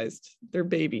normal sized. They're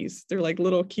babies. They're like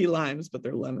little key limes, but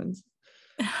they're lemons.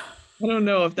 I don't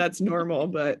know if that's normal,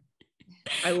 but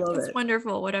I love it. It's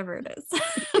wonderful, whatever it is.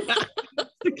 Yeah,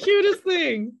 it's the cutest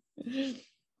thing.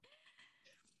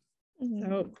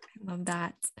 So I love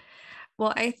that.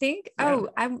 Well, I think,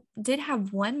 I did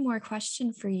have one more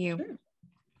question for you. Sure.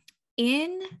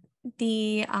 In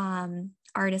the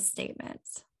artist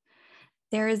statements,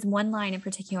 there is one line in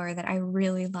particular that I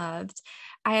really loved.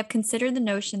 I have considered the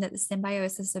notion that the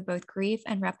symbiosis of both grief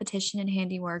and repetition in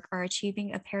handiwork are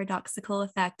achieving a paradoxical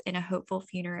effect in a hopeful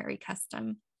funerary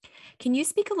custom. Can you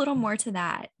speak a little more to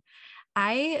that?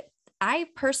 I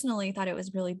personally thought it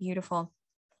was really beautiful.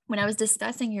 When I was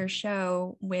discussing your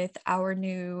show with our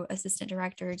new assistant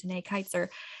director, Danae Keitzer,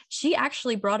 she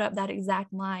actually brought up that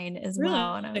exact line as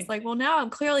well. And I was like, well, now I'm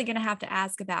clearly going to have to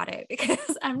ask about it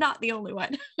because I'm not the only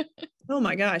one. Oh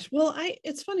my gosh. Well,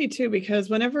 it's funny too, because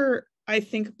whenever I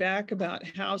think back about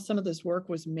how some of this work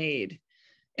was made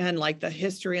and like the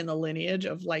history and the lineage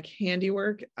of like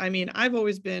handiwork, I mean,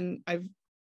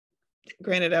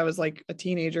 granted, I was like a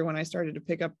teenager when I started to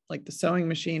pick up like the sewing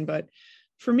machine, but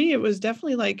for me, it was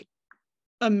definitely like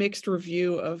a mixed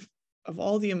review of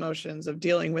all the emotions of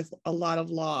dealing with a lot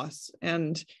of loss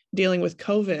and dealing with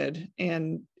COVID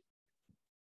and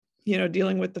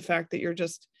dealing with the fact that you're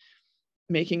just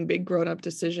making big grown-up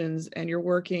decisions, and you're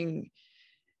working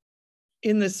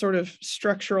in this sort of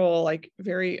structural, like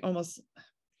very almost,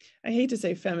 I hate to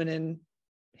say feminine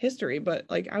history, but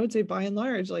like I would say by and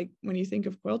large, like when you think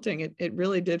of quilting, it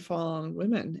really did fall on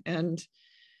women. And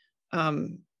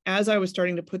as I was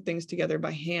starting to put things together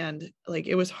by hand, like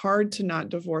it was hard to not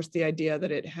divorce the idea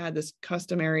that it had this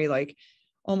customary, like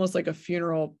almost like a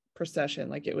funeral procession.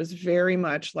 Like it was very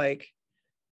much like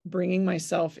bringing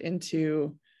myself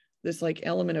into this like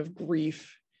element of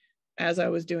grief as I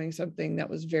was doing something that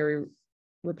was very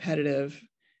repetitive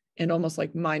and almost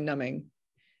like mind numbing,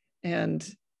 and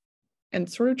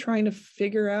sort of trying to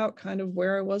figure out kind of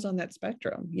where I was on that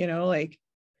spectrum, like,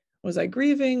 was I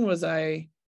grieving? Was I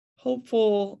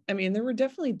hopeful? I mean, there were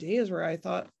definitely days where I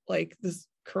thought like this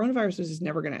coronavirus was just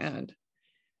never going to end.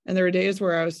 And there were days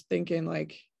where I was thinking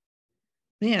like,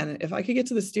 man, if I could get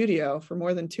to the studio for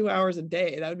more than 2 hours a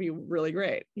day, that would be really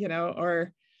great,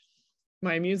 or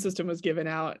my immune system was giving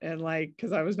out, and like,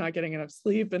 cause I was not getting enough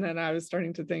sleep. And then I was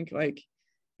starting to think like,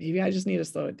 maybe I just need to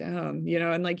slow it down,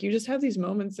 and like, you just have these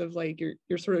moments of like,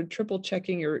 you're sort of triple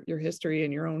checking your history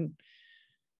and your own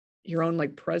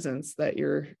like presence that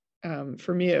you're,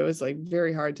 for me, it was like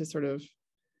very hard to sort of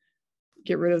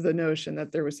get rid of the notion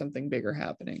that there was something bigger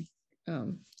happening.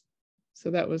 So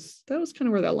that was kind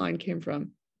of where that line came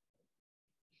from.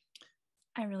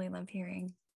 I really love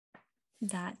hearing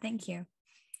that. Thank you.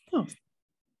 Oh.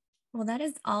 Well, that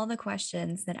is all the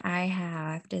questions that I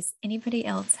have. Does anybody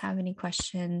else have any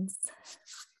questions?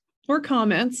 Or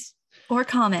comments? Well,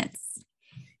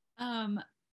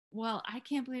 I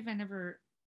can't believe I never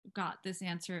got this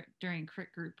answer during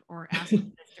crit group or asked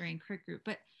this during crit group,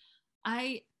 but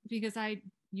because I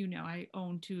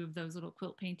own 2 of those little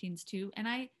quilt paintings too. And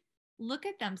I look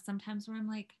at them sometimes where I'm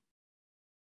like,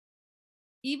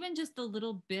 even just the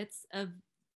little bits of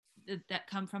that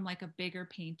come from like a bigger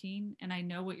painting, and I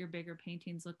know what your bigger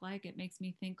paintings look like, it makes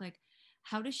me think like,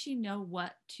 how does she know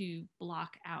what to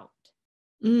block out?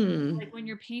 Like when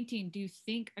you're painting,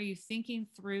 are you thinking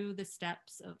through the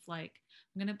steps of like,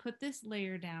 I'm going to put this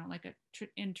layer down, like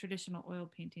in traditional oil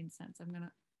painting sense,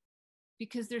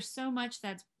 because there's so much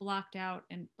that's blocked out,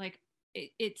 and like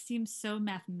it seems so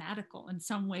mathematical in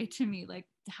some way to me. Like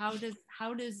how do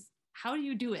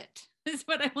you do it? Is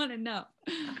what I want to know.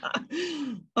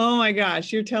 Oh my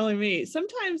gosh, you're telling me.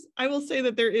 Sometimes I will say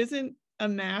that there isn't a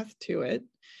math to it.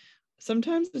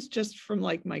 Sometimes it's just from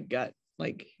like my gut.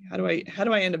 Like, how do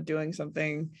I end up doing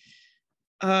something?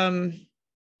 I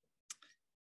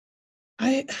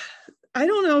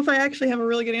don't know if I actually have a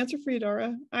really good answer for you,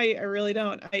 Dara. I really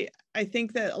don't. I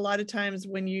think that a lot of times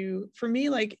for me,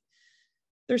 like,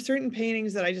 there's certain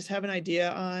paintings that I just have an idea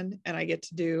on, and I get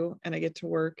to do, and I get to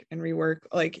work and rework.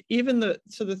 Like even the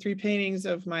 3 paintings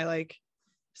of my like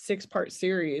 6-part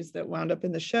series that wound up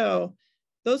in the show,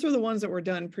 those are the ones that were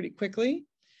done pretty quickly.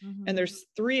 Mm-hmm. And there's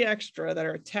 3 extra that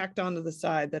are tacked onto the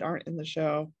side that aren't in the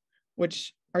show,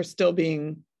 which are still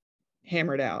being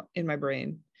hammered out in my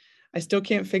brain. I still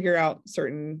can't figure out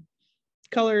certain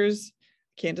colors.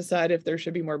 Can't decide if there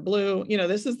should be more blue.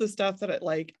 This is the stuff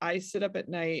that I sit up at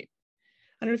night.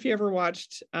 I don't know if you ever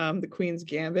watched The Queen's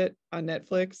Gambit on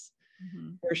Netflix,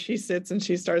 mm-hmm. where she sits and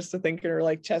she starts to think her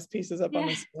like chess pieces up on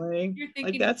the ceiling.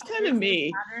 Like that's kind of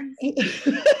me.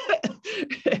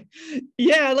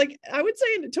 Yeah, like I would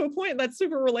say to a point that's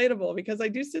super relatable, because I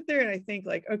do sit there and I think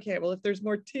like, okay, well, if there's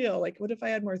more teal, like what if I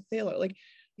had more phthalo? Like,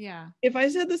 yeah, if I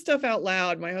said this stuff out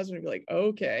loud, my husband would be like,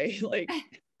 okay, like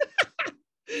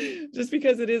just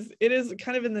because it is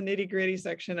kind of in the nitty-gritty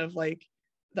section of like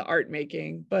the art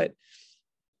making.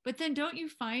 But then don't you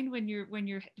find when you're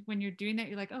doing that,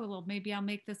 you're like, oh, well, maybe I'll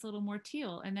make this a little more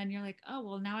teal. And then you're like, oh,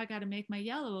 well, now I got to make my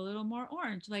yellow a little more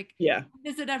orange. Like, yeah,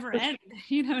 does it ever end?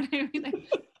 You know what I mean? Like,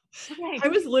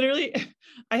 okay.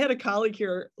 I had a colleague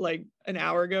here like an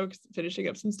hour ago finishing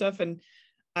up some stuff. And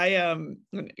I'm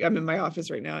in my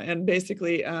office right now. And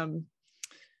basically,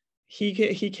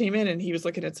 he came in and he was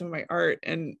looking at some of my art,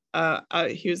 and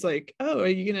he was like, oh,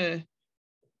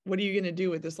 what are you going to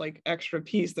do with this like extra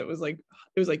piece that was like,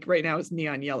 it was like right now it's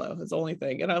neon yellow. That's the only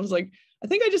thing. And I was like, I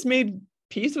think I just made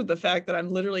peace with the fact that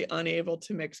I'm literally unable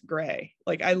to mix gray.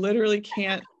 Like I literally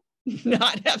can't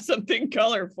not have something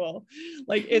colorful.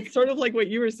 Like it's sort of like what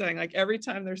you were saying, like every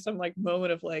time there's some like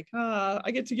moment of like, I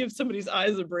get to give somebody's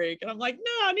eyes a break. And I'm like,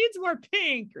 no, I need some more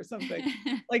pink or something.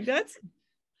 Like that's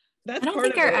I don't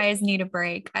think our eyes need a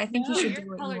break. I think you should do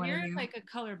what you want to do. You're like a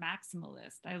color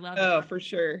maximalist. I love it. Oh, for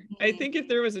sure. Mm-hmm. I think if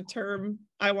there was a term,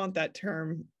 I want that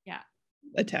term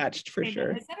attached for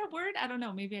sure. Is that a word? I don't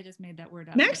know. Maybe I just made that word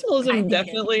up. Maximalism,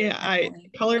 definitely.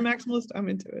 Color maximalist, I'm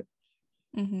into it.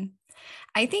 Mm-hmm.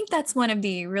 I think that's one of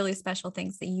the really special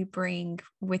things that you bring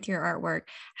with your artwork,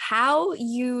 how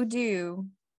you do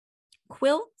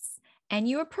quilts and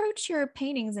you approach your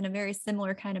paintings in a very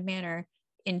similar kind of manner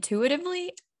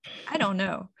intuitively. I don't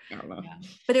know,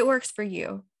 but it works for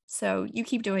you. So you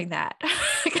keep doing that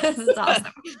because it's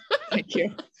awesome. Thank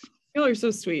you. You all are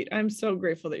so sweet. I'm so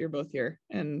grateful that you're both here.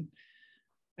 And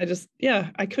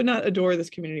I could not adore this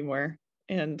community more.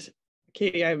 And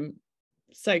Katie, I'm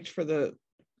psyched for the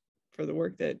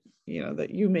work that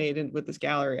you made with this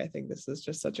gallery. I think this is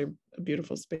just such a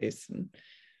beautiful space. And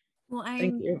well,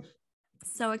 thank you.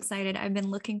 So excited. I've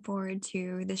been looking forward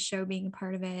to this show being a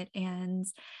part of it. And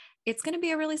it's going to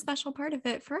be a really special part of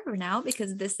it forever now,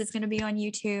 because this is going to be on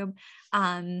YouTube.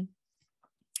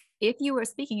 If you are,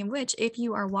 speaking of which, if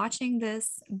you are watching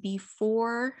this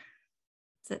before,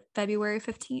 is it February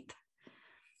 15th?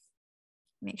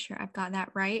 Make sure I've got that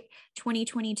right.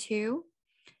 2022.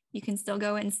 You can still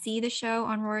go and see the show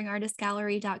on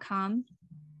roaringartistgallery.com.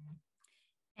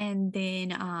 And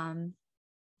then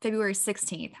February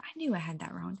 16th. I knew I had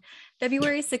that wrong.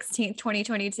 February 16th,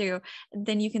 2022.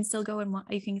 Then you can still go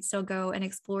and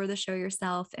explore the show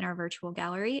yourself in our virtual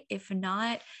gallery. If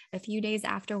not, a few days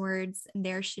afterwards,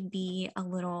 there should be a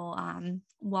little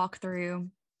walkthrough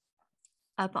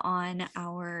up on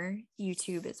our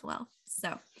YouTube as well.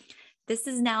 So this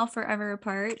is now forever a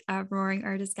part of Roaring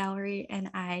Artist Gallery,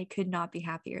 and I could not be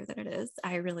happier that it is.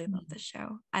 I really love this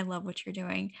show. I love what you're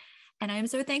doing. And I'm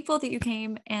so thankful that you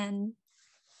came and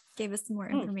gave us some more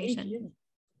information. Thank you.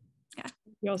 Yeah.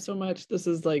 Thank you all so much. This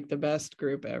is like the best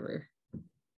group ever.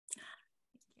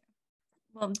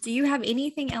 Well, do you have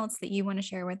anything else that you want to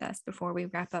share with us before we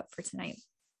wrap up for tonight?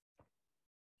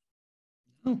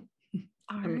 Oh,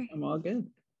 all right. I'm all good.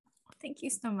 Thank you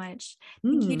so much.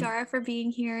 Thank you, Dara, for being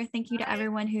here. Thank you to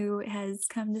everyone who has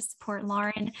come to support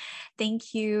Lauren.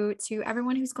 Thank you to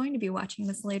everyone who's going to be watching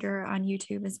this later on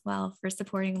YouTube as well for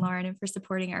supporting Lauren and for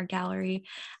supporting our gallery.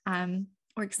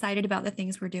 We're excited about the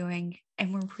things we're doing,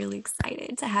 and we're really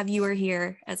excited to have you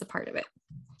here as a part of it.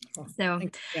 So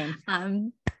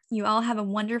you all have a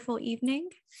wonderful evening,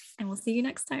 and we'll see you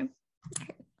next time.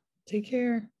 Take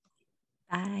care.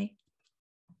 Bye.